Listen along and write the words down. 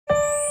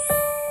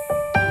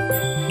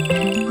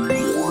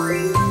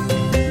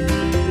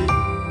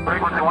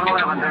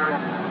commentary.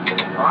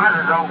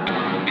 Horizon go.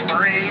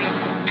 3,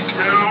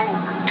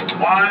 2,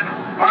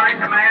 1. Flight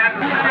command.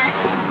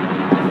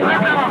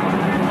 Lift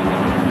off.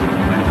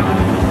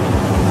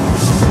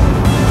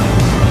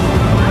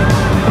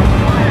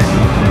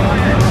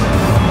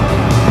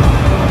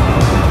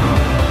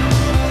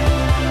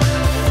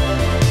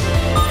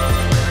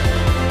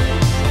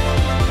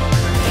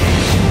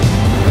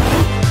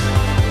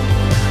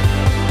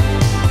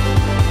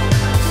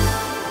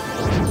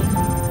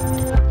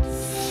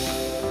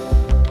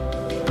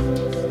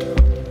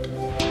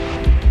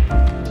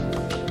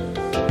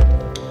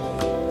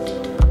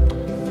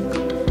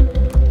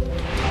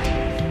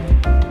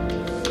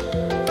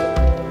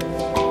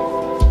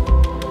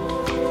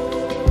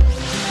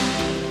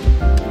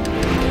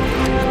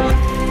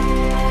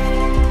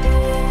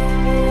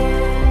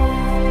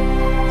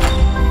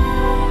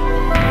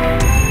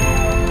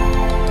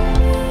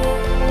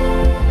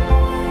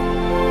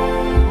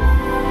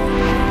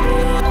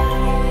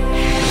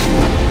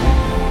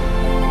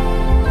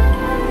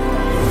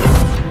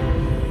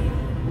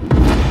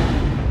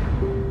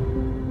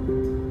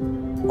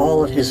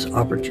 All of his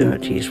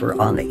opportunities were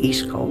on the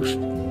East Coast,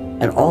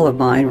 and all of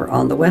mine were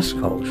on the West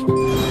Coast.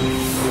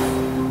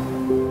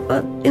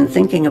 But in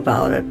thinking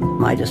about it,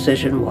 my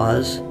decision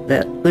was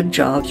that good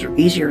jobs are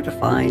easier to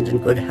find than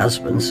good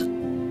husbands,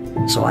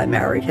 so I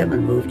married him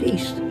and moved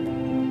east.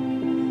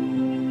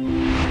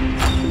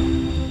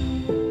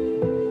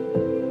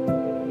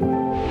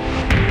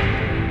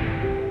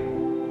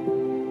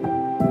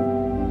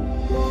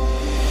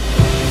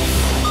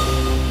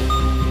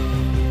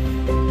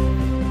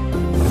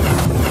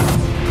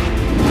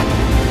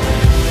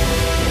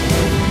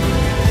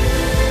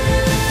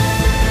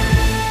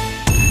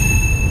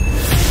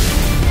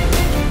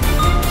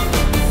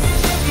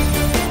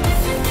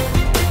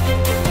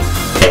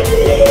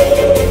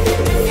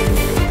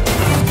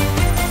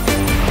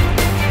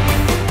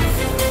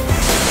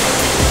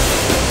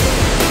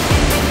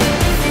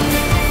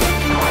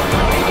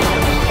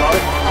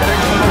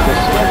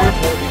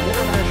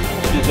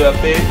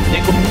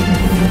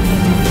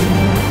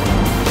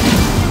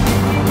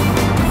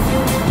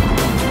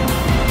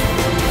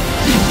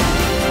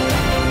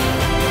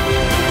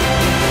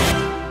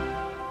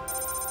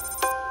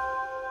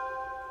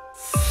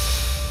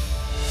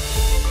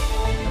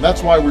 And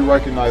that's why we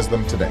recognize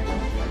them today.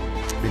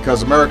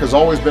 Because America's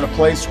always been a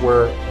place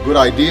where good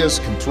ideas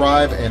can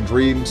thrive and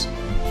dreams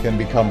can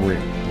become real.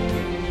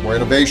 Where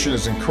innovation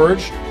is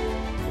encouraged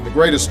and the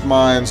greatest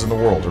minds in the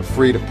world are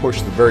free to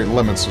push the very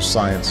limits of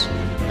science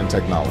and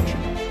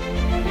technology.